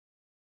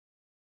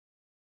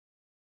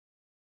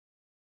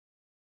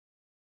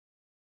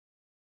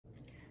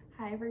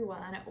Hi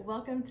everyone,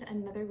 welcome to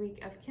another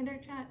week of Kinder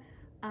Chat.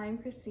 I'm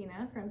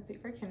Christina from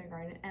Sweet for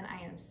Kindergarten, and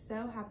I am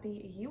so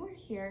happy you are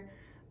here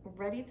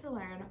ready to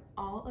learn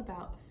all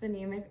about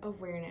phonemic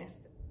awareness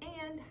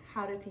and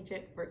how to teach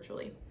it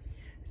virtually.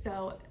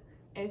 So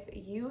if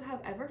you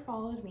have ever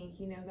followed me,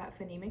 you know that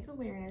phonemic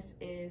awareness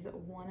is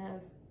one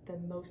of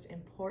the most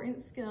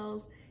important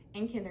skills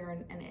in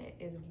kindergarten, and it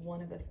is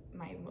one of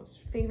my most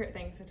favorite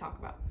things to talk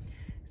about.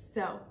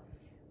 So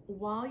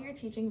while you're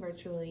teaching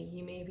virtually,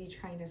 you may be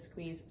trying to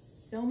squeeze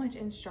so much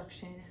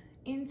instruction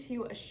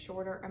into a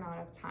shorter amount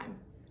of time,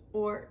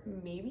 or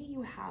maybe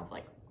you have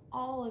like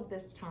all of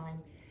this time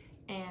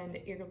and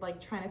you're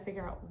like trying to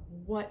figure out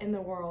what in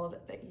the world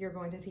that you're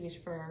going to teach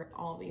for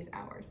all these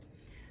hours.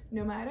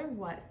 No matter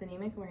what,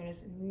 phonemic awareness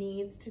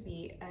needs to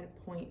be at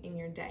a point in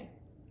your day.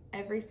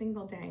 Every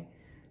single day,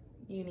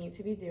 you need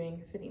to be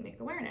doing phonemic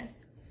awareness.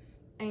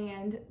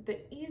 And the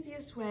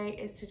easiest way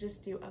is to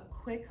just do a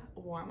quick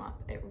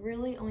warm-up. It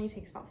really only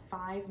takes about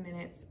 5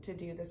 minutes to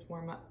do this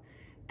warm-up,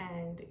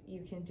 and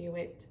you can do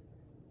it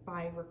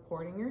by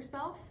recording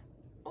yourself,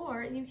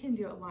 or you can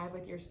do it live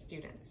with your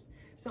students.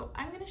 So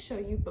I'm going to show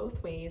you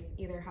both ways,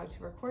 either how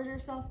to record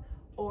yourself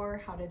or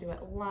how to do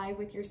it live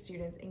with your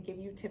students, and give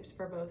you tips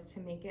for both to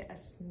make it a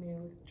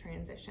smooth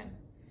transition.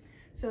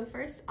 So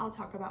first, I'll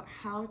talk about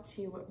how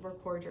to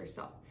record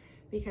yourself,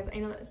 because I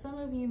know that some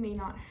of you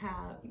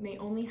may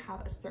only have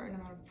a certain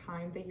amount of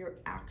time that you're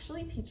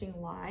actually teaching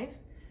live.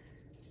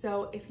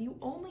 So if you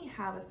only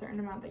have a certain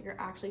amount that you're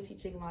actually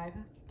teaching live,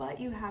 but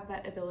you have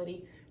that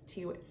ability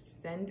to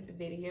send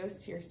videos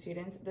to your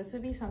students, this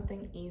would be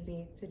something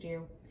easy to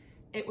do.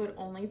 It would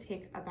only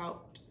take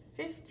about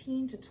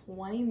 15 to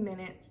 20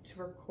 minutes to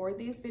record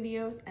these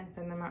videos and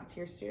send them out to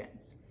your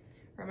students.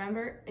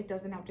 Remember, it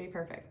doesn't have to be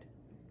perfect.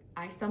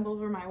 I stumble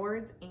over my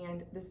words,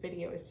 and this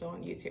video is still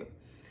on YouTube.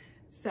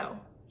 So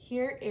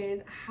here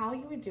is how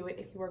you would do it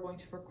if you were going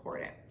to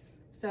record it.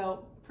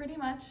 So pretty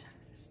much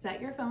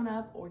set your phone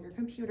up or your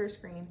computer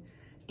screen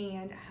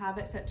and have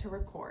it set to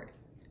record.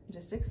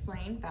 Just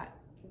explain that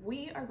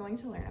we are going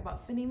to learn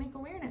about phonemic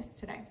awareness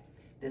today.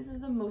 This is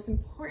the most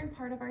important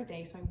part of our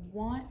day, so I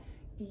want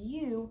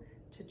you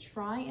to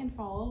try and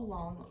follow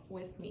along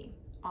with me.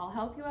 I'll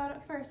help you out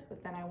at first,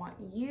 but then I want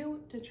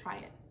you to try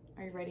it.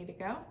 Are you ready to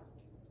go?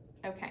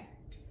 Okay.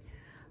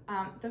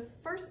 The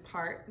first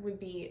part would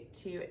be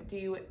to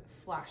do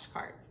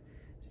flashcards.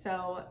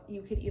 So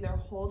you could either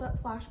hold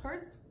up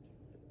flashcards,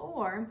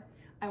 or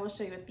I will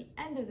show you at the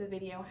end of the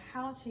video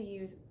how to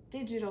use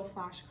digital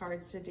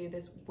flashcards to do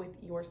this with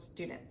your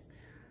students.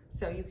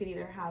 So you could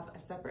either have a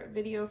separate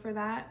video for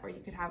that, or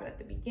you could have it at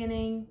the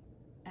beginning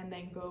and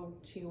then go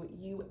to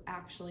you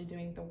actually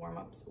doing the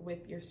warm-ups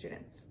with your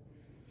students.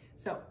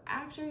 So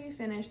after you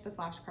finish the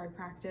flashcard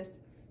practice,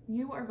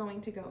 you are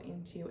going to go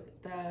into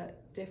the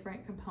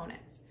different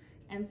components.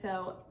 And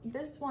so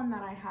this one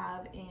that I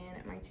have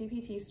in my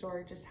TPT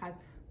store just has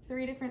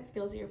 3 different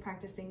skills that you're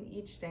practicing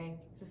each day.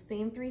 It's the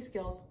same 3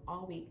 skills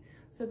all week.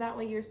 So that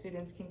way your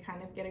students can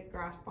kind of get a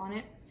grasp on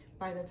it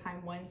by the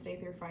time Wednesday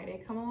through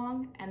Friday come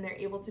along, and they're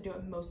able to do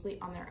it mostly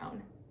on their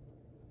own.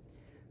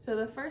 So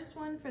the first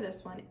one for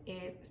this one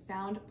is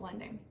sound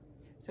blending.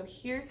 So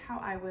here's how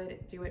I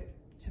would do it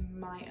to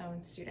my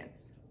own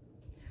students.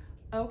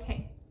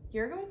 Okay,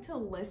 you're going to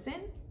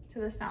listen to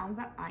the sounds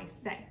that I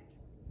say.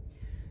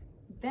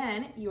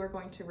 Then you are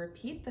going to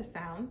repeat the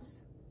sounds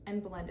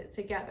and blend it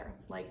together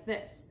like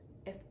this.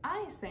 If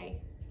I say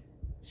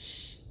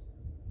sh,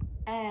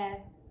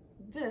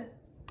 d,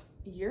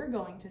 you're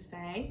going to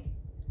say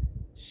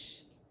sh,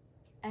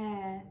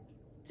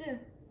 d.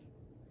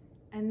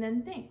 And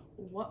then think,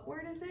 what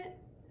word is it?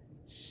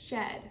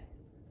 Shed.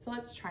 So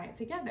let's try it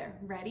together.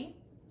 Ready?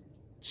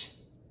 Ch,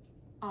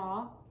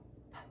 a,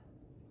 p.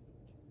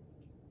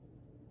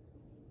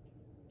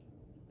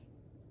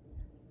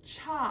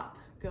 Chop.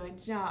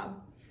 Good job.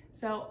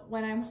 So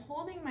when I'm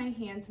holding my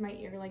hand to my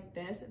ear like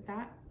this,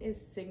 that is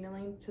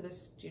signaling to the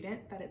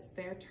student that it's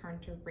their turn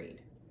to read.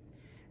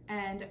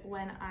 And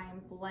when I'm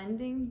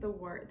blending the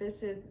word,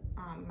 this is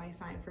my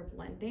sign for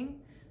blending.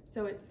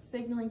 So it's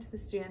signaling to the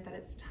student that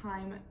it's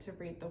time to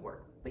read the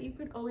word. But you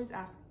could always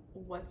ask,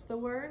 what's the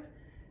word?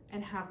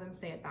 And have them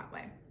say it that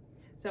way.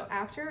 So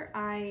after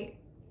I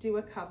do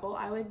a couple,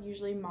 I would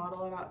usually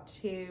model about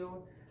 2,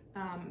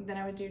 then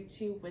I would do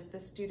 2 with the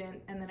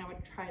student, and then I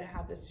would try to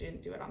have the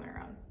student do it on their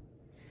own.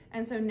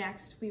 And so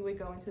next we would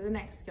go into the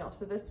next skill.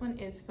 So this one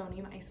is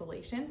phoneme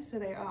isolation. So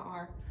they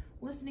are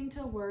listening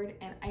to a word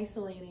and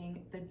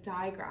isolating the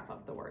digraph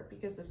of the word,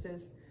 because this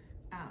is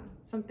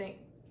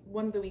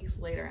one of the weeks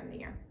later in the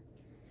year.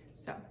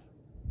 So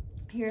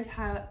here's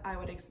how I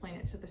would explain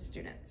it to the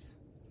students.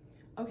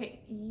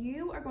 Okay,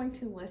 you are going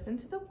to listen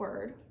to the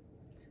word.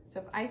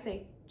 So if I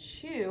say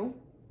chew,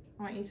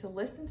 I want you to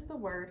listen to the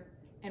word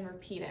and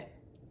repeat it.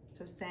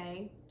 So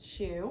say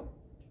chew,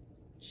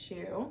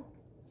 chew.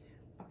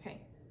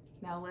 Okay,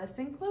 now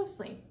listen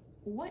closely.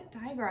 What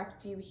digraph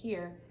do you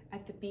hear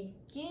at the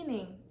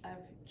beginning of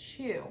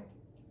chew?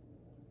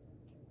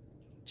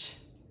 Ch.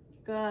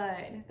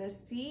 Good. The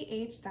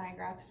CH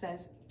digraph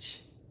says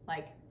ch,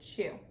 like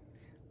chew.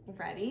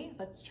 Ready?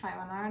 Let's try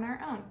one on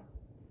our own.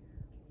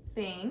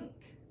 Think.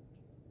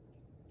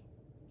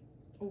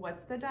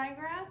 What's the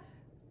digraph?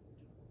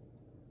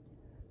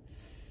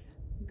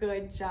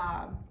 Good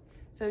job.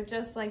 So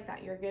just like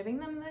that, you're giving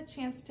them the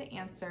chance to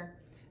answer.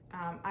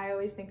 I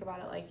always think about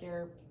it like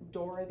you're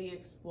Dora the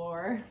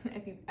Explorer.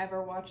 If you've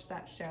ever watched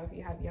that show, if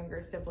you have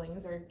younger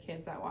siblings or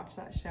kids that watch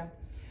that show,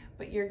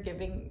 but you're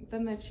giving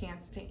them a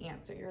chance to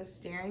answer. You're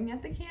staring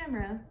at the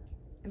camera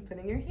and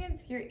putting your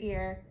hands to your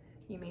ear.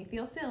 You may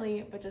feel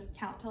silly, but just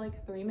count to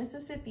like 3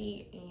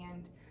 Mississippi,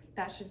 and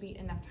that should be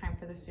enough time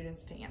for the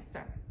students to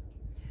answer.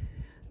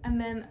 And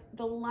then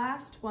the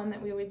last one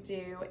that we would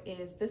do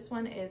is, this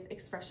one is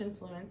expression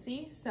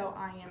fluency. So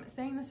I am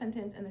saying the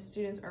sentence and the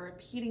students are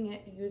repeating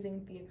it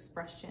using the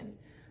expression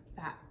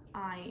that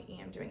I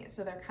am doing it.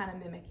 So they're kind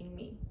of mimicking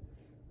me.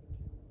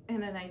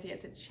 And an idea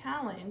to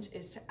challenge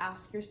is to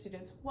ask your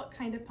students what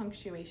kind of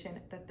punctuation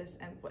that this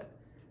ends with.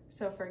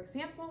 So for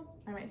example,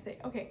 I might say,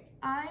 okay,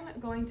 I'm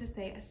going to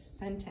say a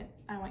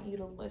sentence. I want you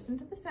to listen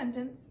to the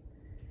sentence,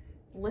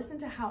 listen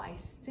to how I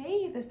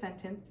say the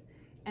sentence,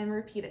 and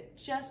repeat it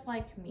just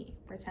like me.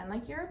 Pretend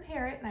like you're a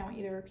parrot and I want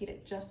you to repeat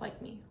it just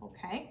like me,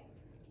 okay?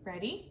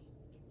 Ready?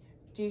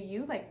 Do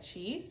you like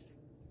cheese?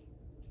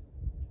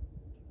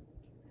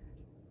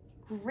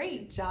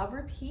 Great job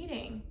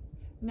repeating.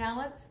 Now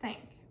let's think.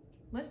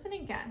 Listen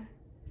again.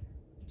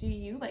 Do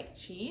you like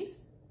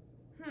cheese?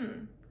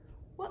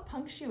 What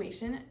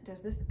punctuation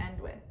does this end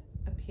with?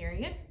 A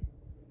period,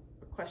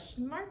 a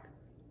question mark,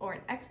 or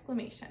an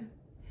exclamation?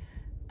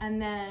 And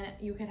then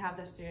you could have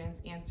the students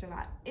answer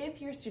that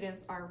if your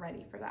students are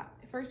ready for that.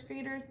 First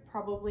graders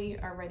probably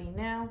are ready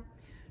now.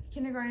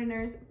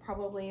 Kindergarteners,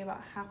 probably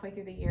about halfway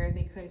through the year,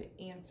 they could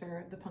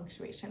answer the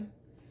punctuation.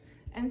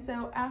 And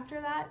so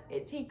after that,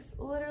 it takes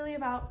literally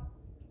about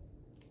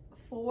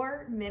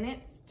 4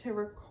 minutes to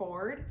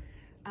record.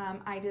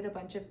 I did a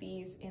bunch of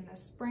these in the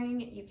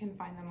spring. You can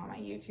find them on my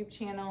YouTube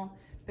channel.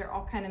 They're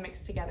all kind of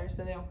mixed together,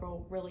 so they don't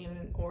go really in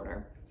an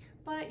order.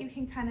 But you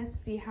can kind of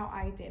see how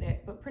I did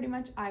it. But pretty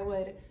much I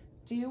would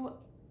do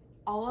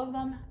all of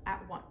them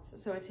at once.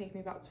 So it would take me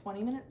about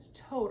 20 minutes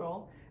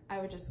total. I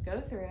would just go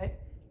through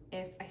it.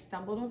 If I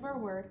stumbled over a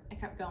word, I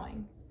kept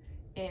going.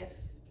 If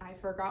I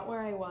forgot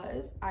where I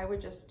was, I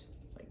would just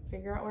like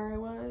figure out where I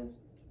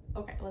was.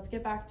 Okay, let's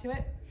get back to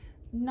it.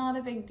 Not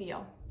a big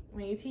deal.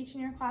 When you teach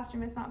in your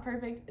classroom, it's not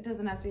perfect. It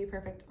doesn't have to be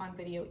perfect on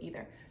video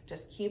either.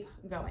 Just keep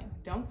going.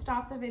 Don't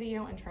stop the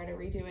video and try to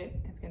redo it.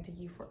 It's going to take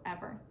you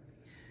forever.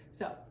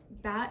 So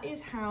that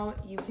is how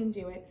you can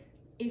do it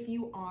if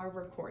you are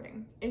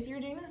recording. If you're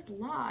doing this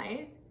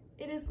live,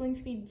 it is going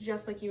to be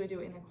just like you would do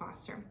it in the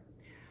classroom.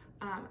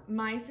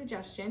 My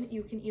suggestion,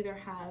 you can either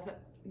have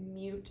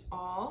mute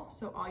all,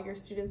 so all your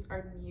students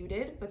are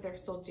muted, but they're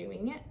still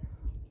doing it,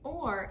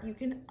 or you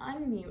can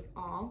unmute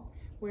all,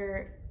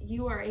 where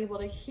you are able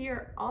to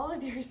hear all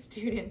of your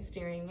students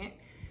doing it,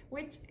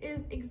 which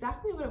is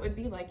exactly what it would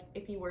be like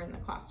if you were in the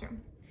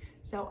classroom.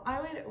 So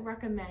I would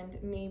recommend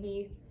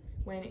maybe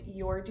when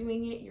you're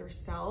doing it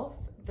yourself,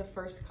 the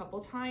first couple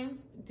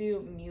times,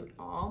 do mute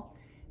all.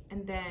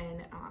 And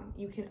then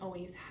you can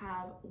always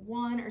have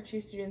 1 or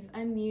 2 students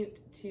unmute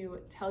to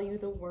tell you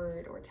the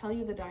word or tell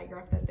you the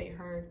digraph that they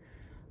heard.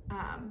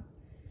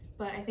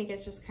 But I think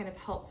it's just kind of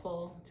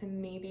helpful to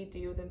maybe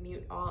do the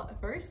mute all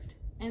at first.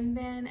 And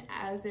then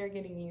as they're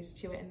getting used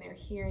to it and they're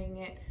hearing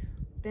it,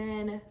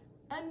 then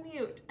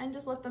unmute and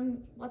just let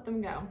them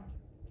go.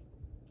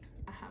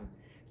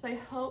 So I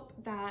hope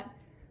that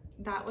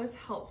that was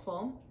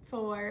helpful.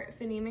 For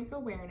phonemic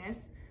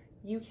awareness,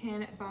 you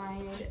can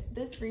find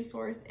this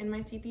resource in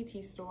my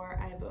TPT store.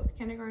 I have both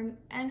kindergarten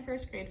and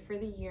first grade for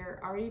the year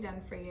already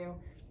done for you,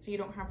 so you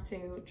don't have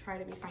to try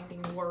to be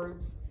finding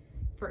words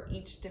for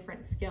each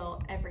different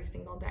skill every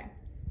single day.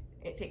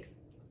 It takes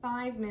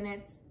 5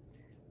 minutes.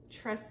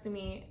 Trust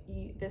me,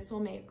 this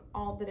will make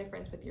all the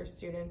difference with your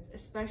students,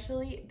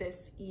 especially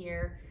this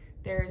year.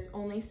 There's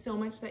only so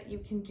much that you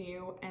can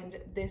do, and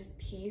this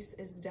piece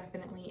is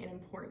definitely an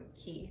important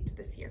key to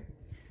this year.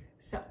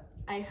 So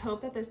I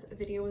hope that this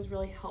video was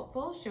really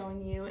helpful,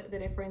 showing you the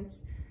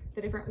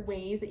different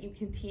ways that you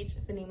can teach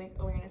phonemic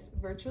awareness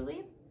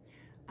virtually.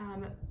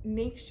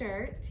 Make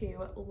sure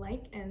to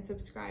like and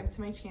subscribe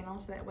to my channel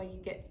so that way you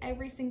get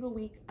every single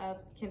week of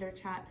Kinder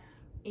Chat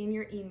in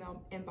your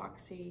email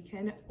inbox so you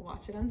can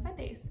watch it on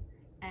Sundays.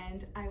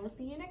 And I will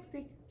see you next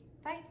week.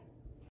 Bye.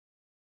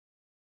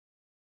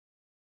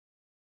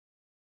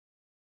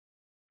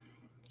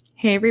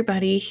 Hey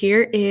everybody,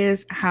 here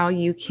is how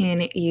you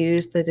can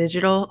use the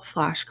digital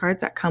flashcards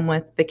that come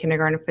with the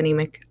kindergarten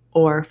phonemic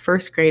or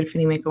first grade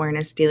phonemic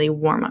awareness daily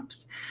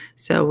warm-ups.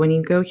 So when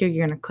you go here,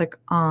 you're going to click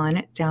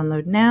on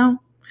download now.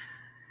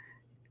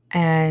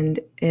 And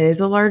it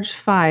is a large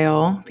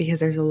file because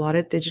there's a lot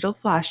of digital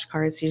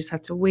flashcards. So you just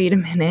have to wait a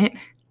minute.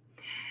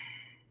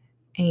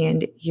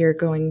 And you're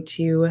going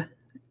to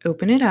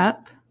open it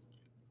up.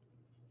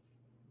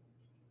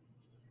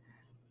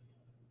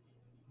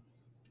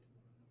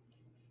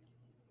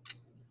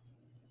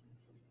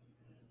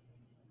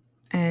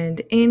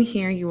 And in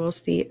here, you will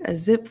see a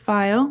zip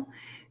file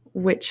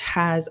which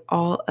has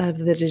all of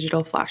the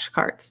digital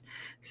flashcards.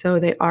 So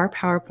they are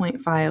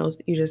PowerPoint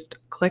files. You just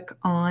click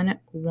on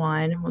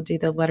one. We'll do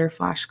the letter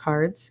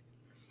flashcards.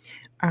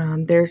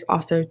 There's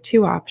also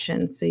two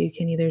options. So you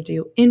can either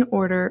do in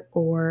order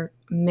or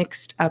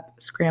mixed up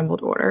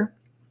scrambled order.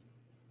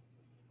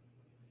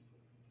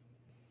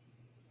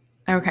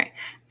 Okay,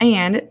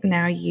 and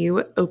now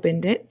you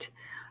opened it.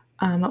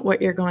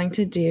 What you're going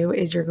to do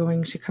is you're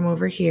going to come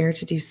over here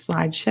to do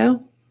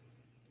slideshow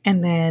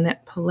and then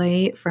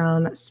play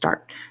from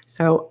start.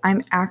 So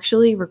I'm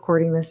actually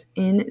recording this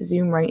in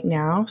Zoom right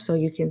now, so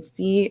you can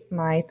see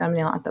my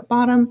thumbnail at the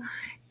bottom,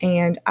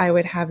 and I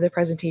would have the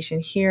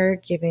presentation here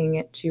giving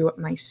it to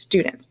my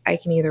students. I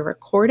can either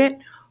record it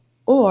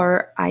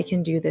or I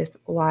can do this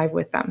live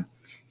with them.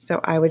 So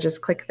I would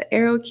just click the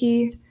arrow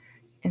key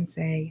and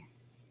say,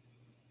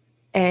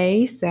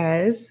 A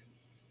says,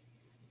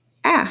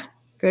 ah,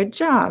 good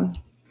job.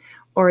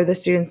 Or the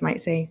students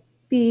might say,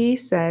 B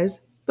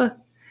says, B.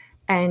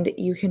 And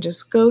you can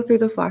just go through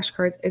the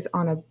flashcards. It's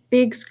on a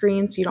big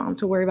screen, so you don't have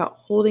to worry about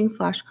holding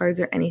flashcards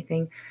or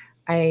anything.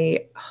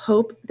 I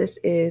hope this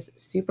is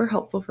super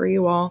helpful for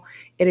you all.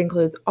 It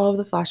includes all of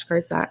the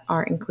flashcards that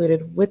are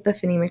included with the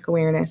phonemic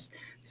awareness,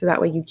 so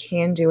that way you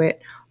can do it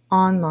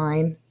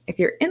online. If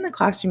you're in the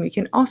classroom, you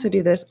can also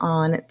do this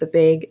on the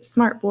big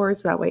smart board,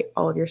 so that way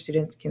all of your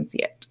students can see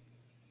it.